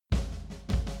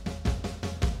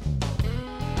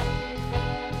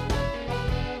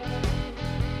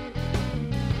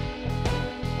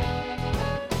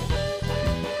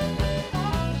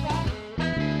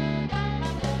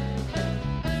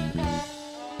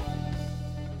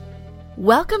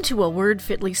Welcome to A Word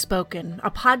Fitly Spoken, a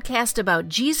podcast about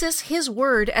Jesus, His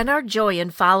Word, and our joy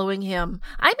in following Him.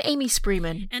 I'm Amy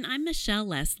Spreeman. And I'm Michelle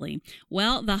Leslie.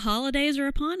 Well, the holidays are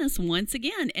upon us once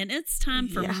again, and it's time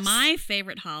for my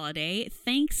favorite holiday,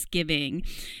 Thanksgiving.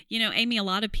 You know, Amy,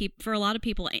 for a lot of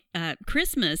people,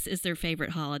 Christmas is their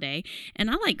favorite holiday, and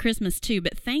I like Christmas too,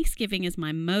 but Thanksgiving is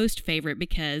my most favorite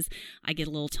because I get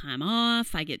a little time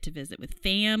off, I get to visit with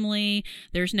family,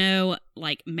 there's no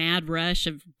mad rush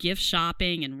of gift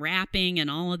shopping and wrapping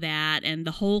and all of that, and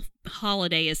the whole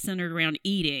holiday is centered around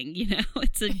eating. You know,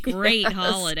 it's a great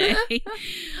holiday.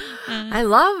 I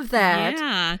love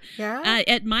that. Yeah.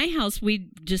 At my house, we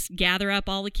just gather up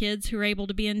all the kids who are able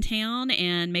to be in town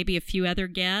and maybe a few other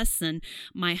guests, and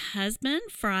my husband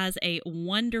fries a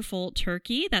wonderful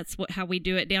turkey. That's how we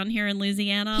do it down here in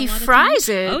Louisiana. He fries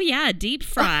it? Oh yeah, deep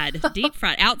fried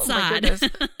outside.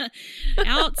 Oh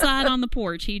outside on the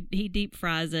porch. He deep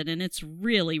fries it, and it's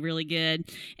really, really good.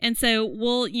 And so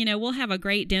we'll have a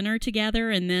great dinner together,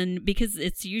 and then because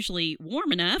it's usually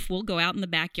warm enough, we'll go out in the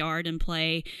backyard and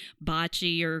play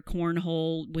bocce or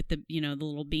cornhole with the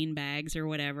little bean bags or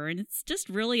whatever. And it's just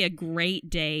really a great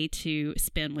day to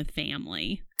spend with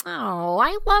family. Oh,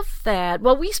 I love that.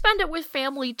 Well, we spend it with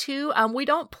family too. We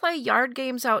don't play yard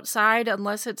games outside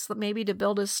unless it's maybe to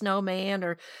build a snowman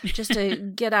or just to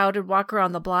get out and walk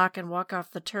around the block and walk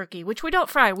off the turkey, which we don't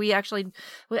fry. We actually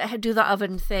do the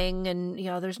oven thing, and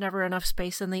there's never enough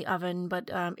space in the oven,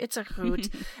 but it's a hoot.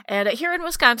 And here in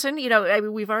Wisconsin,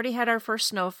 we've already had our first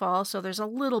snowfall, so there's a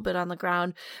little bit on the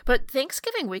ground. But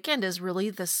Thanksgiving weekend is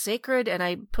really the sacred, and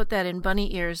I put that in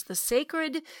bunny ears, the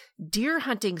sacred deer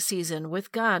hunting season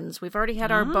with guns. We've already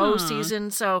had our bow season,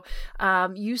 so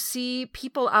you see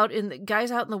people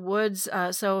guys out in the woods.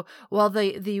 So while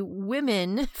the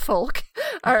women folk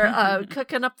are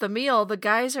cooking up the meal, the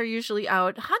guys are usually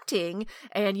out hunting,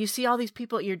 and you see all these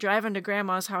people. You're driving to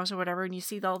grandma's house or whatever, and you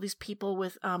see all these people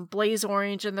with blaze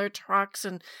orange in their trucks,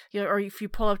 and or if you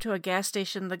pull up to a gas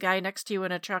station, the guy next to you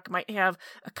in a truck might have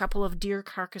a couple of deer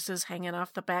carcasses hanging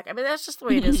off the back. I mean, that's just the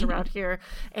way it is around here.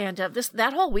 And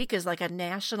that whole week is like a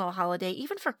national holiday,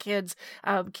 even for kids.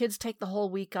 Kids take the whole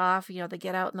week off. They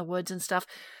get out in the woods and stuff.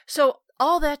 So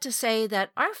all that to say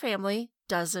that our family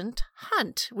doesn't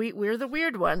hunt. We're the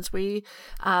weird ones. We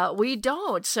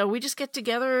don't. So we just get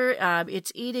together.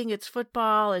 It's eating, it's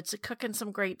football, it's cooking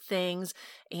some great things.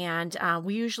 And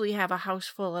we usually have a house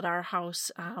full at our house,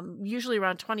 usually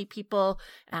around 20 people.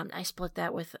 I split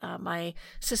that with my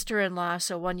sister-in-law.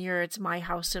 So one year it's my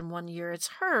house and one year it's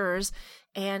hers.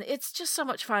 And it's just so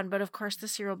much fun. But of course,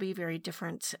 this year will be very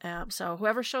different. So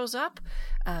whoever shows up,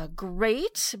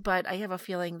 great. But I have a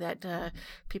feeling that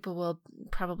people will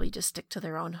probably just stick to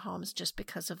their own homes just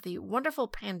because of the wonderful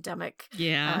pandemic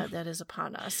that is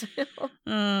upon us.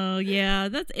 Oh, yeah.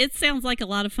 It sounds like a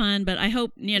lot of fun. But I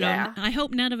hope, I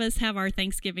hope none of us have our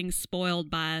Thanksgiving spoiled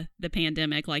by the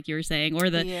pandemic, like you're saying, or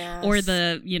the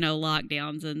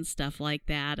lockdowns and stuff like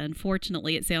that.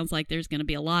 Unfortunately, it sounds like there's going to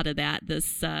be a lot of that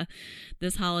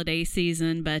this holiday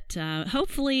season, but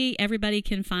hopefully everybody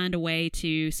can find a way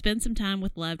to spend some time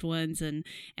with loved ones and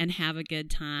have a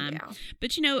good time. Yeah.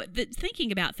 But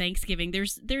thinking about Thanksgiving,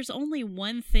 there's only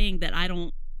one thing that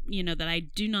I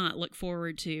do not look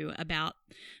forward to about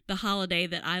the holiday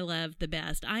that I love the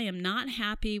best. I am not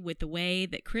happy with the way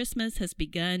that Christmas has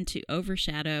begun to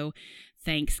overshadow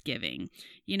Thanksgiving.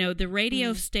 The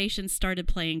radio stations started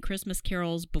playing Christmas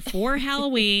carols before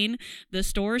Halloween. The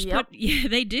stores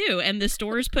they do. And the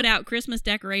stores put out Christmas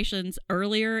decorations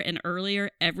earlier and earlier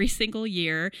every single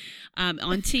year. On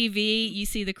TV, you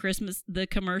see the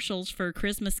commercials for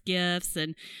Christmas gifts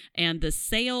and the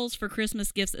sales for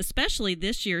Christmas gifts, especially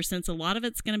this year, since a lot of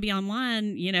it's going to be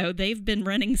online. They've been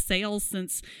running sales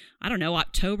since, I don't know,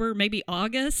 October, maybe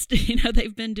August.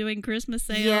 They've been doing Christmas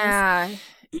sales. Yeah.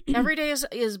 Every day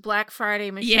is Black Friday,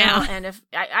 Michelle. Yeah. And if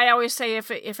I always say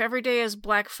if every day is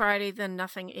Black Friday, then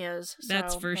nothing is. So,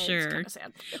 that's for sure. It's kind of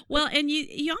sad. Well, and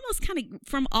you almost kind of,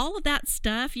 from all of that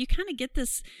stuff, you kind of get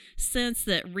this sense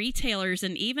that retailers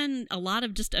and even a lot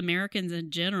of just Americans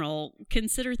in general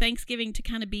consider Thanksgiving to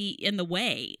kind of be in the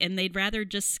way, and they'd rather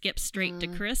just skip straight to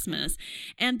Christmas.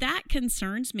 And that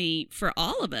concerns me for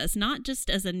all of us, not just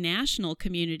as a national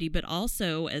community, but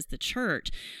also as the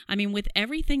church. I mean, with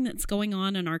everything that's going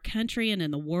on in our country and in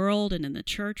the world and in the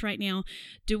church right now,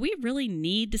 do we really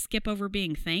need to skip over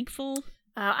being thankful?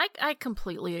 I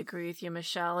completely agree with you,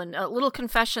 Michelle. And a little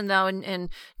confession, though, and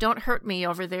don't hurt me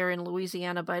over there in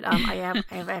Louisiana, but I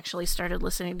have actually started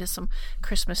listening to some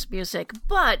Christmas music.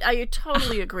 But I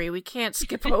totally agree. We can't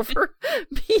skip over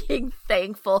being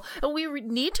thankful. And we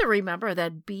need to remember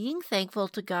that being thankful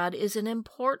to God is an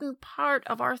important part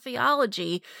of our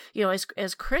theology,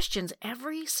 as Christians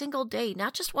every single day,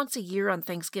 not just once a year on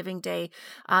Thanksgiving Day.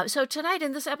 So tonight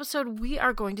in this episode, we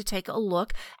are going to take a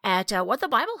look at what the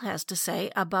Bible has to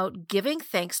say about giving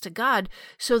thanks to God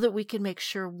so that we can make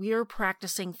sure we're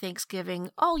practicing Thanksgiving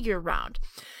all year round.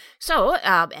 So,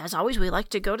 as always, we like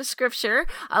to go to Scripture.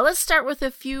 Let's start with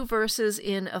a few verses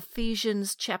in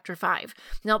Ephesians chapter 5.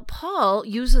 Now, Paul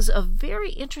uses a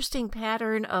very interesting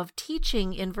pattern of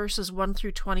teaching in verses 1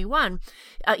 through 21.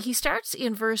 He starts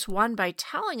in verse 1 by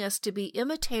telling us to be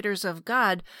imitators of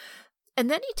God, and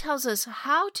then he tells us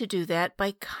how to do that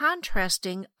by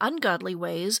contrasting ungodly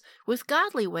ways with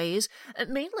godly ways,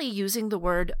 mainly using the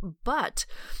word but.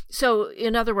 So,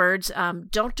 in other words,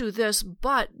 don't do this,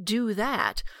 but do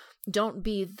that. Don't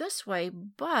be this way,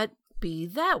 but be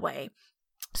that way.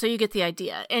 So you get the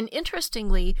idea. And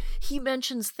interestingly, he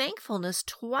mentions thankfulness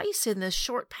twice in this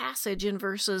short passage in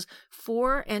verses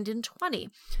 4 and in 20.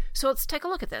 So let's take a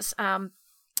look at this.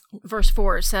 Verse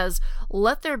 4 says,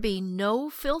 "Let there be no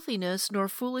filthiness, nor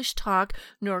foolish talk,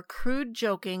 nor crude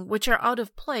joking, which are out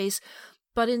of place,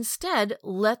 but instead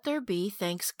let there be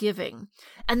thanksgiving."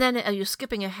 And then you're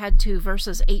skipping ahead to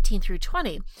verses 18 through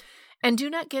 20. "And do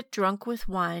not get drunk with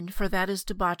wine, for that is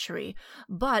debauchery,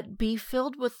 but be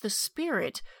filled with the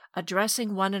Spirit,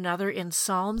 addressing one another in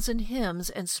psalms and hymns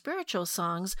and spiritual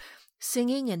songs,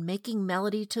 singing and making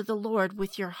melody to the Lord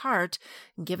with your heart,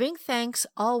 giving thanks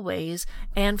always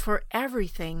and for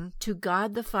everything to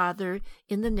God the Father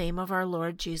in the name of our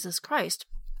Lord Jesus Christ."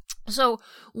 So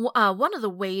one of the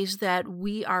ways that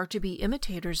we are to be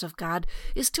imitators of God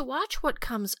is to watch what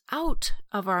comes out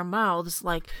of our mouths,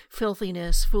 like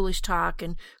filthiness, foolish talk,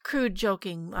 and crude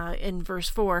joking in verse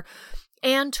 4,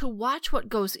 and to watch what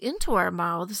goes into our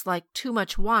mouths, like too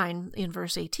much wine in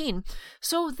verse 18,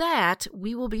 so that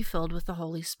we will be filled with the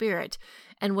Holy Spirit.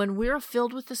 And when we're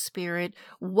filled with the Spirit,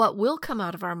 what will come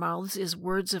out of our mouths is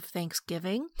words of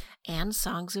thanksgiving and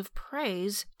songs of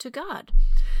praise to God.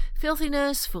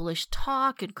 Filthiness, foolish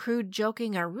talk, and crude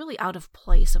joking are really out of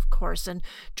place, of course, and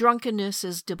drunkenness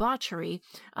is debauchery.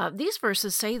 These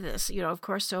verses say this, of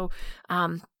course, so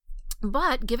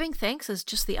but giving thanks is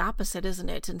just the opposite, isn't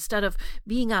it? Instead of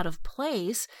being out of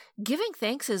place, giving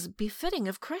thanks is befitting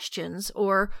of Christians,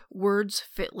 or words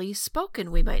fitly spoken,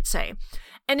 we might say.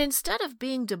 And instead of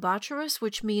being debaucherous,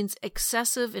 which means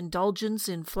excessive indulgence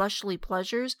in fleshly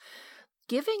pleasures,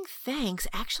 giving thanks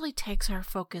actually takes our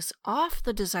focus off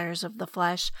the desires of the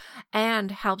flesh and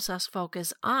helps us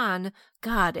focus on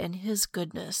God and His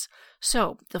goodness.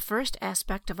 So, the first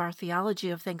aspect of our theology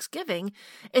of Thanksgiving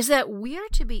is that we are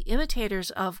to be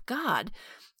imitators of God,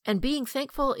 and being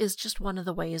thankful is just one of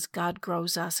the ways God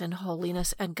grows us in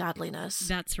holiness and godliness.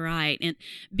 That's right. And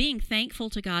being thankful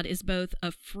to God is both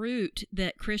a fruit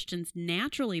that Christians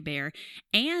naturally bear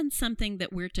and something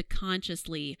that we're to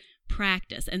consciously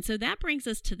practice. And so that brings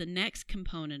us to the next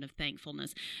component of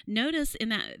thankfulness. Notice in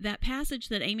that passage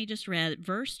that Amy just read,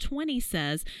 verse 20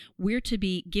 says we're to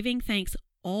be giving thanks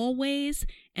always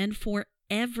and for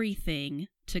everything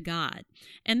to God.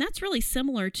 And that's really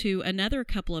similar to another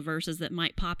couple of verses that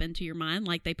might pop into your mind,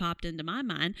 like they popped into my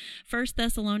mind. 1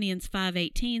 Thessalonians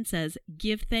 5:18 says,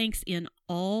 "Give thanks in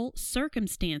all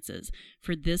circumstances,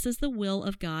 for this is the will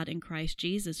of God in Christ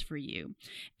Jesus for you."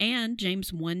 And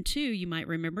James 1:2, you might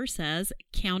remember, says,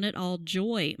 "Count it all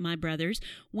joy, my brothers,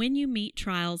 when you meet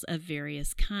trials of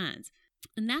various kinds."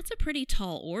 And that's a pretty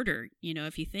tall order,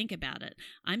 if you think about it.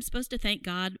 I'm supposed to thank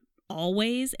God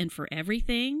always and for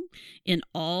everything, in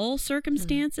all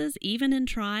circumstances, even in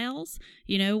trials.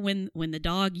 When the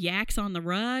dog yaks on the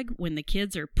rug, when the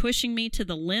kids are pushing me to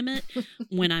the limit,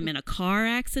 when I'm in a car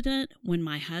accident, when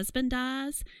my husband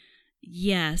dies.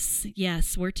 Yes,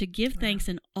 we're to give thanks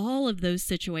in all of those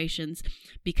situations,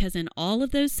 because in all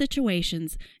of those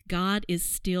situations, God is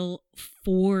still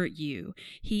for you.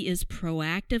 He is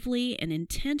proactively and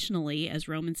intentionally, as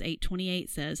Romans 8:28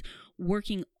 says,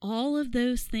 working all of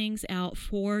those things out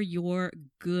for your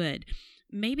good.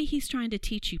 Maybe He's trying to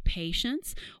teach you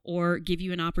patience, or give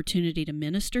you an opportunity to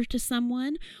minister to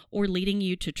someone, or leading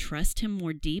you to trust Him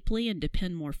more deeply and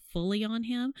depend more fully on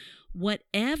Him.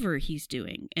 Whatever He's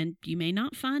doing, and you may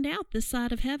not find out this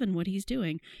side of heaven what He's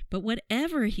doing, but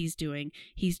whatever He's doing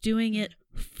it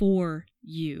for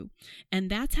you. And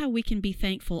that's how we can be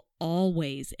thankful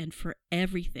always and for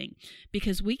everything,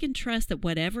 because we can trust that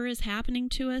whatever is happening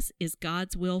to us is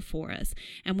God's will for us.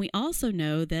 And we also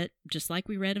know that, just like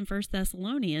we read in 1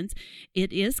 Thessalonians,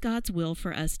 it is God's will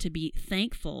for us to be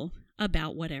thankful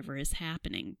about whatever is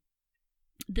happening.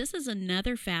 This is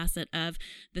another facet of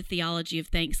the theology of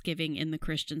Thanksgiving in the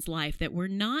Christian's life, that we're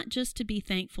not just to be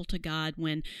thankful to God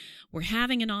when we're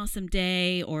having an awesome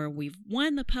day, or we've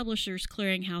won the Publishers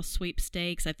Clearinghouse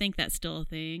sweepstakes. I think that's still a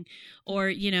thing.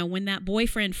 Or, when that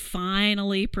boyfriend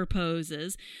finally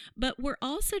proposes. But we're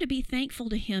also to be thankful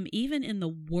to him even in the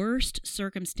worst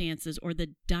circumstances or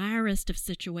the direst of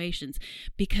situations,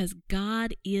 because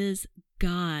God is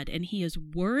God, and he is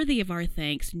worthy of our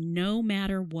thanks no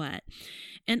matter what.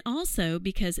 And also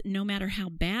because no matter how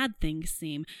bad things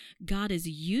seem, God is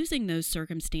using those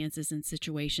circumstances and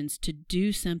situations to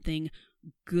do something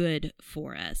good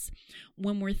for us.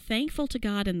 When we're thankful to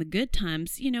God in the good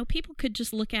times, people could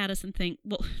just look at us and think,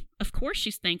 well, of course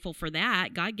she's thankful for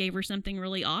that. God gave her something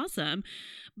really awesome.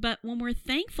 But when we're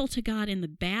thankful to God in the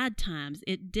bad times,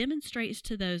 it demonstrates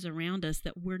to those around us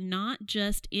that we're not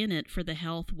just in it for the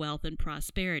health, wealth, and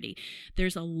prosperity.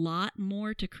 There's a lot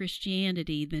more to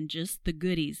Christianity than just the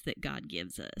goodies that God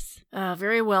gives us.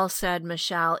 Very well said,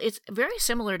 Michelle. It's very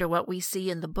similar to what we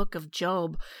see in the book of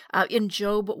Job. In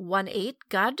Job 1:8,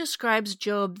 God describes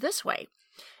Job this way: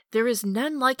 "There is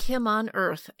none like him on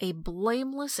earth, a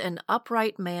blameless and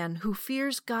upright man who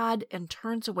fears God and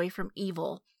turns away from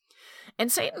evil."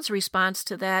 And Satan's response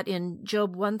to that in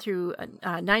Job 9 through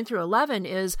 11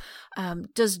 is,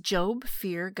 does Job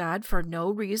fear God for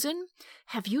no reason?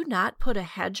 Have you not put a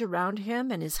hedge around him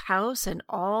and his house and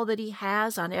all that he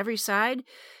has on every side?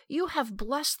 You have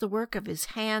blessed the work of his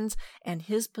hands, and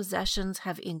his possessions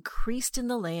have increased in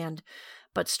the land.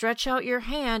 But stretch out your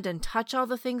hand and touch all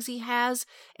the things he has,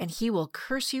 and he will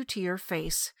curse you to your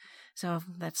face. So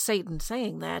that's Satan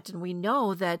saying that, and we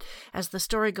know that as the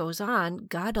story goes on,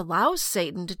 God allows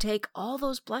Satan to take all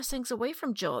those blessings away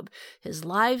from Job, his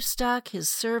livestock, his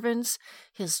servants,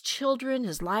 his children,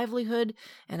 his livelihood,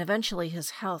 and eventually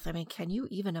his health. I mean, can you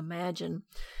even imagine?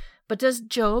 But does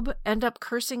Job end up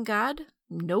cursing God?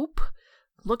 Nope.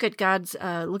 Look at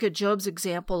Job's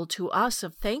example to us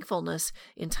of thankfulness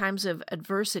in times of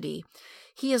adversity.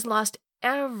 He has lost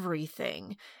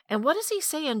everything. And what does he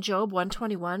say in Job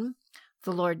 1:21?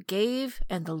 "The Lord gave,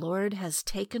 and the Lord has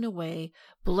taken away.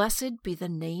 Blessed be the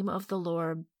name of the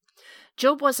Lord."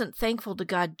 Job wasn't thankful to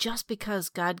God just because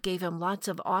God gave him lots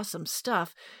of awesome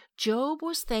stuff. Job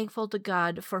was thankful to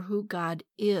God for who God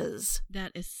is.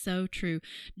 That is so true.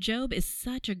 Job is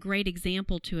such a great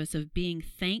example to us of being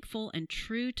thankful and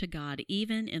true to God,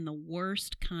 even in the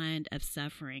worst kind of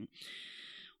suffering.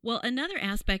 Well, another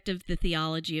aspect of the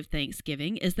theology of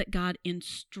Thanksgiving is that God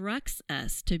instructs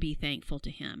us to be thankful to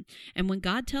him. And when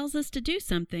God tells us to do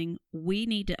something, we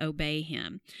need to obey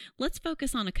him. Let's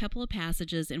focus on a couple of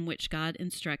passages in which God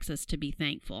instructs us to be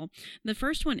thankful. The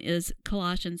first one is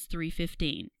Colossians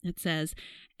 3:15. It says,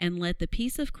 "And let the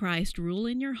peace of Christ rule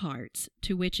in your hearts,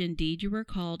 to which indeed you were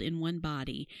called in one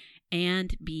body,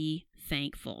 and be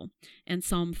thankful." And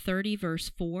Psalm 30 verse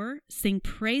 4, "Sing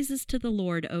praises to the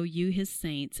Lord, O you his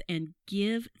saints, and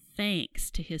give thanks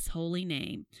to his holy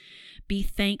name." Be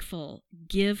thankful,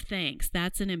 give thanks.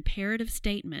 That's an imperative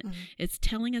statement. Mm-hmm. It's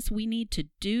telling us we need to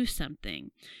do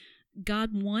something.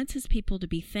 God wants his people to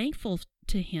be thankful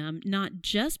to him, not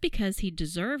just because he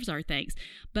deserves our thanks,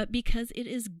 but because it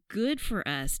is good for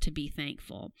us to be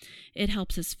thankful. It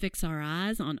helps us fix our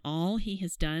eyes on all he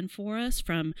has done for us,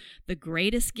 from the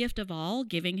greatest gift of all,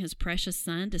 giving his precious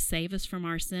son to save us from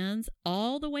our sins,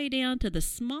 all the way down to the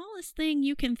smallest thing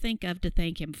you can think of to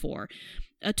thank him for.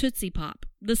 A Tootsie Pop,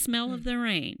 the smell of the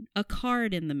rain, a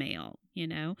card in the mail,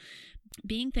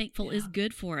 Being thankful is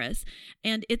good for us.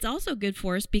 And it's also good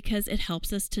for us because it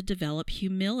helps us to develop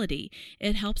humility.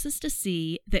 It helps us to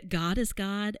see that God is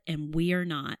God and we are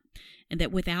not, and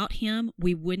that without him,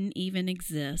 we wouldn't even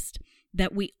exist,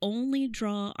 that we only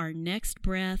draw our next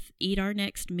breath, eat our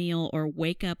next meal, or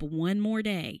wake up one more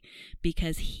day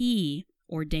because he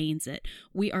ordains it.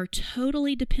 We are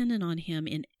totally dependent on him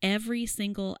in every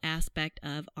single aspect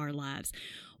of our lives.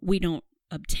 We don't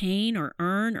obtain or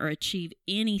earn or achieve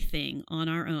anything on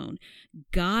our own.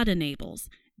 God enables,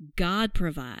 God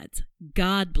provides,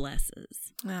 God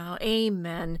blesses. Oh,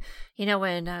 amen.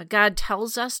 When God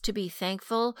tells us to be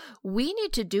thankful, we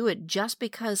need to do it just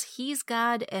because He's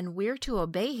God and we're to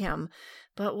obey Him.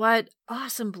 But what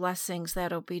awesome blessings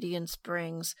that obedience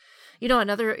brings.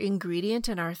 Another ingredient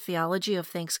in our theology of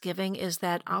Thanksgiving is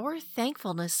that our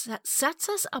thankfulness sets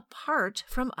us apart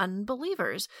from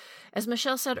unbelievers. As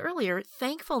Michelle said earlier,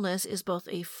 thankfulness is both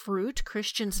a fruit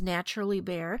Christians naturally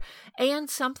bear and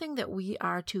something that we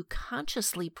are to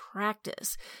consciously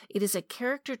practice. It is a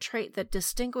character trait that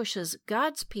distinguishes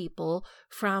God's people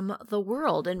from the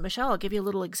world. And Michelle, I'll give you a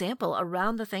little example.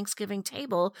 Around the Thanksgiving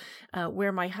table,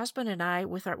 where my husband and I,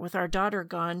 with our daughter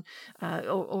gone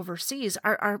overseas,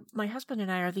 my husband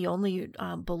and I are the only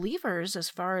believers as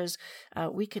far as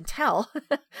we can tell,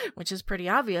 which is pretty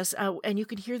obvious. And you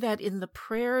can hear that in the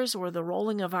prayers or the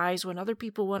rolling of eyes when other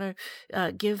people want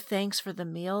to give thanks for the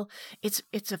meal.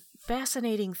 It's a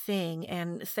fascinating thing,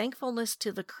 and thankfulness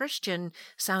to the Christian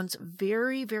sounds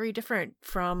very, very different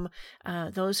from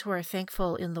those who are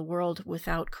thankful in the world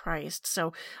without Christ.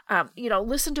 So,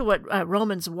 listen to what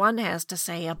Romans 1 has to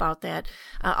say about that.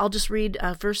 I'll just read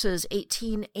verses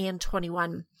 18 and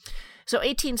 21. So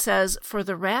 18 says, "For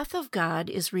the wrath of God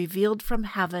is revealed from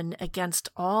heaven against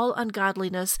all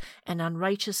ungodliness and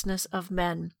unrighteousness of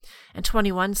men." And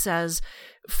 21 says,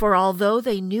 "For although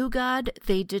they knew God,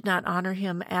 they did not honor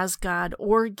Him as God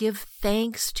or give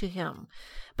thanks to Him.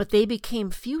 But they became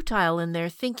futile in their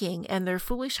thinking, and their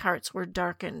foolish hearts were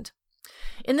darkened."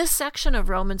 In this section of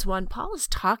Romans 1, Paul is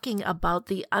talking about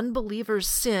the unbeliever's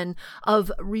sin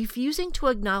of refusing to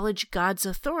acknowledge God's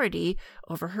authority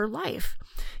over her life.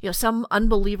 Some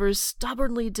unbelievers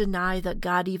stubbornly deny that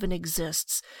God even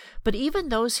exists, but even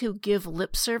those who give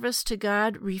lip service to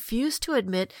God refuse to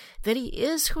admit that He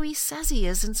is who He says He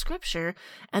is in Scripture,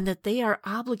 and that they are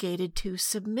obligated to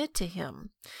submit to Him.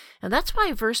 And that's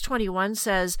why verse 21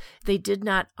 says they did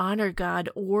not honor God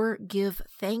or give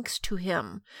thanks to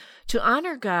Him. To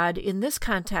honor God in this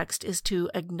context is to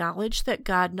acknowledge that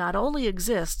God not only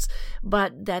exists,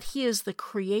 but that He is the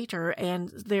creator and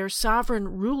their sovereign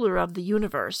ruler of the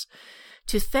universe.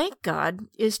 To thank God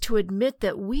is to admit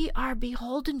that we are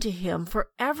beholden to Him for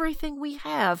everything we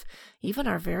have, even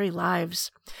our very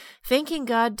lives. Thanking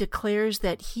God declares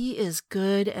that He is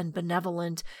good and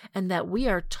benevolent, and that we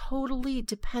are totally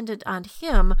dependent on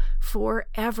Him for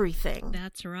everything.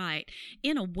 That's right.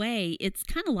 In a way, it's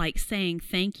kind of like saying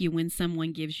thank you when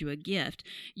someone gives you a gift.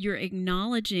 You're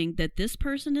acknowledging that this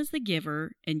person is the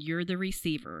giver and you're the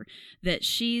receiver, that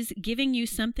she's giving you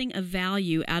something of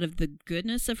value out of the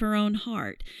goodness of her own heart.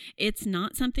 It's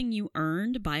not something you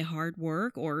earned by hard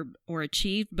work or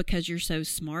achieved because you're so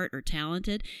smart or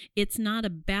talented. It's not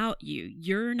about you.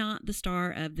 You're not the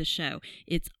star of the show.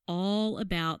 It's all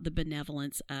about the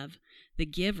benevolence of the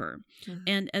giver. Mm-hmm.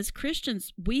 And as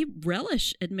Christians, we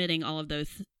relish admitting all of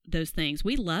those things.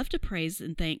 We love to praise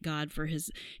and thank God for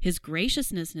his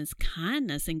graciousness and His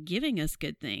kindness and giving us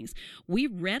good things. We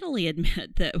readily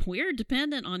admit that we're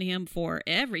dependent on Him for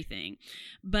everything.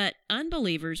 But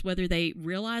unbelievers, whether they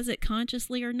realize it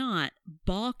consciously or not,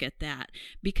 balk at that,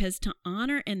 because to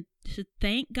honor and to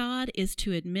thank God is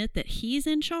to admit that He's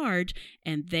in charge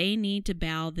and they need to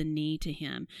bow the knee to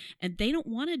Him. And they don't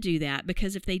want to do that,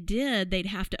 because if they did, they'd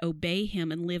have to obey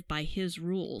Him and live by His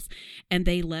rules. And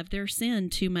they love their sin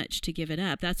too much to give it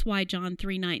up. That's why John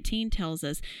 3:19 tells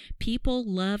us, people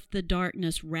loved the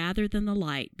darkness rather than the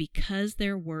light because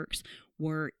their works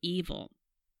were evil.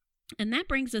 And that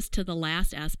brings us to the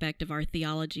last aspect of our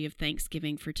theology of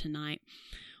Thanksgiving for tonight.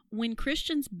 When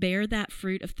Christians bear that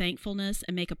fruit of thankfulness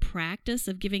and make a practice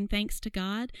of giving thanks to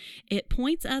God, it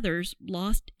points others,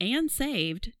 lost and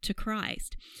saved, to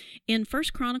Christ. In 1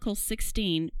 Chronicles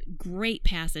 16, great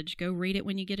passage, go read it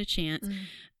when you get a chance.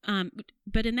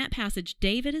 But in that passage,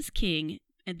 David is king,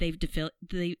 and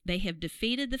they have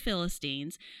defeated the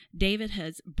Philistines. David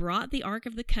has brought the Ark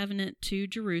of the Covenant to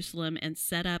Jerusalem and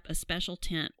set up a special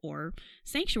tent or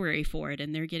sanctuary for it,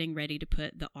 and they're getting ready to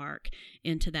put the Ark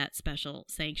into that special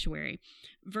sanctuary.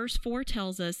 Verse 4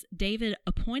 tells us David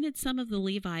appointed some of the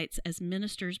Levites as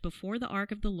ministers before the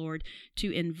Ark of the Lord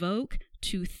to invoke,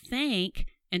 to thank,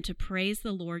 and to praise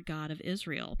the Lord God of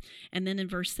Israel. And then in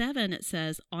verse 7 it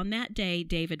says, on that day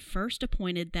David first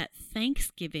appointed that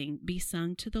thanksgiving be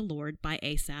sung to the Lord by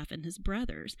Asaph and his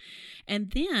brothers.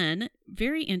 And then,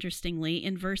 very interestingly,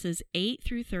 in verses 8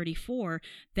 through 34,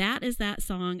 that is that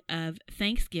song of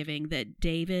thanksgiving that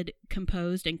David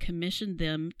composed and commissioned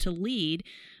them to lead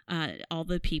all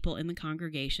the people in the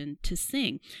congregation to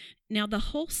sing. Now, the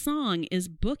whole song is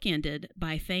bookended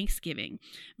by thanksgiving.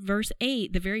 Verse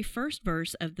 8, the very first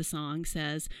verse of the song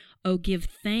says, "Oh, give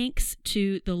thanks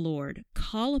to the Lord,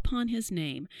 call upon his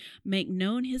name, make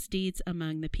known his deeds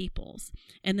among the peoples."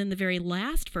 And then the very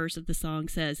last verse of the song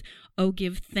says, "Oh,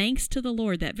 give thanks to the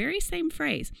Lord," that very same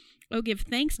phrase. "Oh, give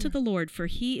thanks to the Lord, for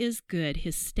he is good.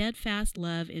 His steadfast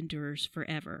love endures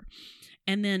forever."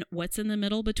 And then what's in the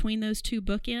middle between those two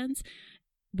bookends?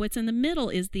 What's in the middle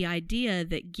is the idea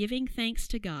that giving thanks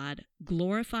to God,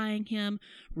 glorifying him,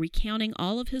 recounting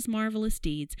all of his marvelous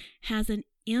deeds has an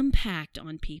impact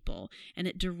on people, and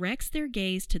it directs their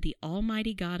gaze to the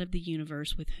Almighty God of the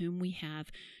universe with whom we have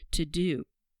to do.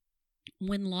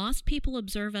 When lost people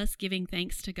observe us giving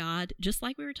thanks to God, just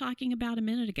like we were talking about a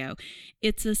minute ago,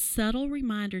 it's a subtle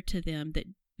reminder to them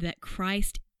that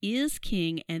Christ is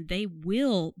king, and they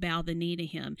will bow the knee to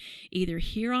him, either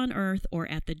here on earth or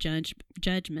at the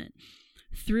judgment.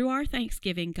 Through our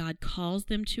thanksgiving, God calls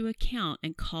them to account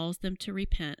and calls them to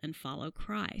repent and follow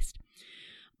Christ.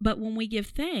 But when we give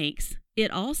thanks,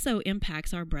 it also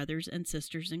impacts our brothers and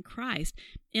sisters in Christ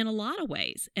in a lot of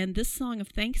ways. And this song of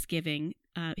thanksgiving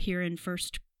here in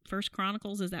First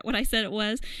Chronicles, is that what I said it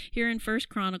was? Here in First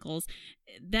Chronicles,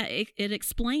 that it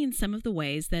explains some of the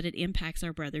ways that it impacts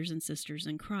our brothers and sisters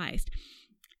in Christ.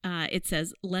 It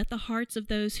says, "Let the hearts of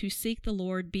those who seek the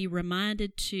Lord be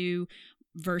reminded to,"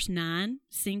 verse 9,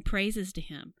 "sing praises to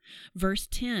him." Verse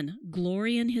 10,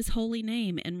 "glory in his holy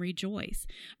name and rejoice."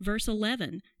 Verse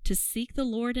 11, "to seek the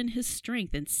Lord in his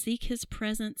strength and seek his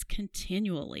presence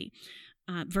continually."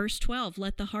 Verse 12,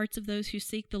 "let the hearts of those who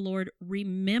seek the Lord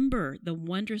remember the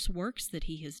wondrous works that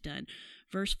he has done."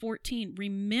 Verse 14,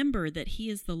 "remember that he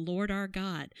is the Lord our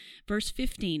God." Verse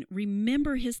 15,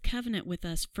 "remember his covenant with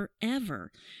us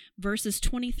forever." Verses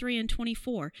 23 and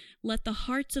 24, "let the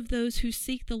hearts of those who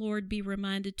seek the Lord be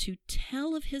reminded to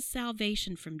tell of his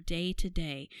salvation from day to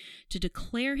day, to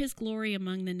declare his glory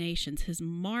among the nations, his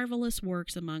marvelous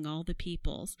works among all the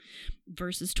peoples."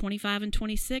 Verses 25 and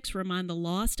 26 remind the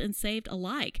lost and saved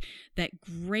alike that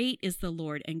great is the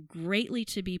Lord and greatly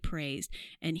to be praised,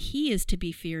 and he is to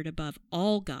be feared above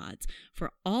all gods,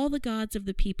 for all the gods of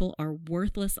the people are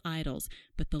worthless idols,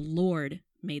 but the Lord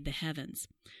made the heavens.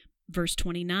 Verse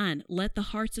 29, "let the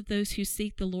hearts of those who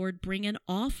seek the Lord bring an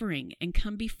offering and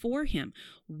come before him.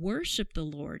 Worship the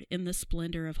Lord in the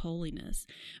splendor of holiness."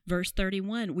 Verse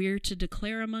 31, "we are to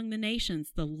declare among the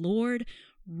nations, the Lord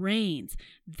reigns."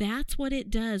 That's what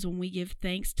it does when we give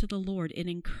thanks to the Lord. It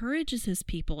encourages his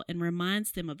people and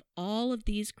reminds them of all of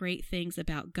these great things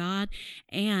about God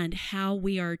and how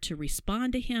we are to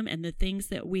respond to him and the things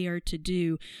that we are to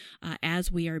do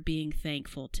as we are being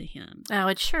thankful to him. Oh,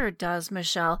 it sure does,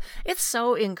 Michelle. It's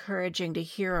so encouraging to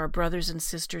hear our brothers and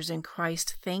sisters in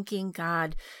Christ thanking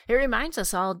God. It reminds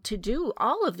us all to do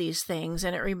all of these things,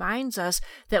 and it reminds us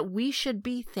that we should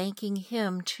be thanking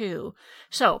him too.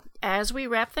 So, as we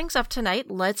wrap things up tonight,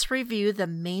 let's review the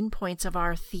main points of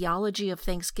our theology of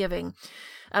Thanksgiving.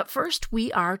 First,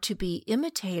 we are to be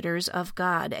imitators of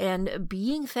God, and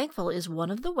being thankful is one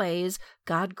of the ways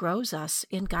God grows us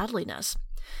in godliness.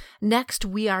 Next,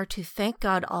 we are to thank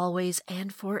God always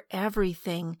and for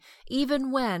everything,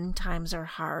 even when times are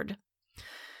hard.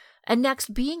 And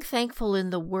next, being thankful in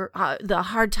the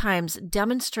hard times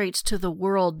demonstrates to the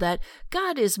world that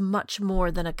God is much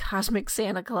more than a cosmic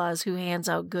Santa Claus who hands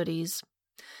out goodies.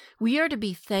 We are to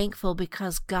be thankful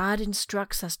because God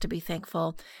instructs us to be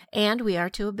thankful, and we are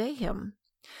to obey him.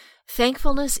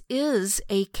 Thankfulness is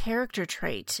a character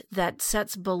trait that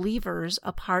sets believers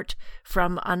apart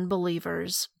from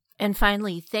unbelievers. And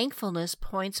finally, thankfulness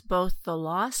points both the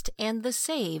lost and the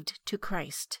saved to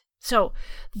Christ. So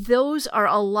those are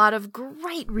a lot of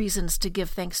great reasons to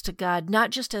give thanks to God, not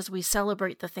just as we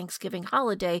celebrate the Thanksgiving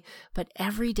holiday, but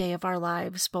every day of our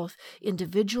lives, both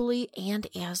individually and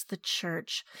as the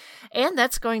church. And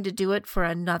that's going to do it for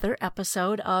another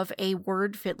episode of A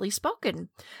Word Fitly Spoken.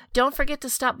 Don't forget to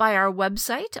stop by our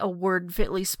website,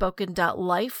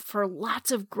 awordfitlyspoken.life, for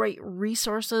lots of great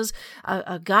resources,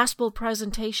 a gospel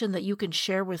presentation that you can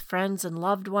share with friends and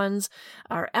loved ones,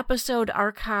 our episode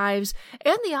archives,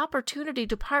 and the opportunity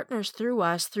to partner through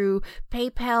us through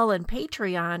PayPal and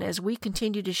Patreon as we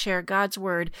continue to share God's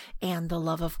Word and the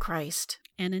love of Christ.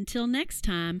 And until next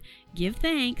time, give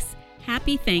thanks,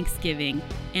 happy Thanksgiving,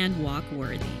 and walk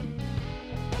worthy.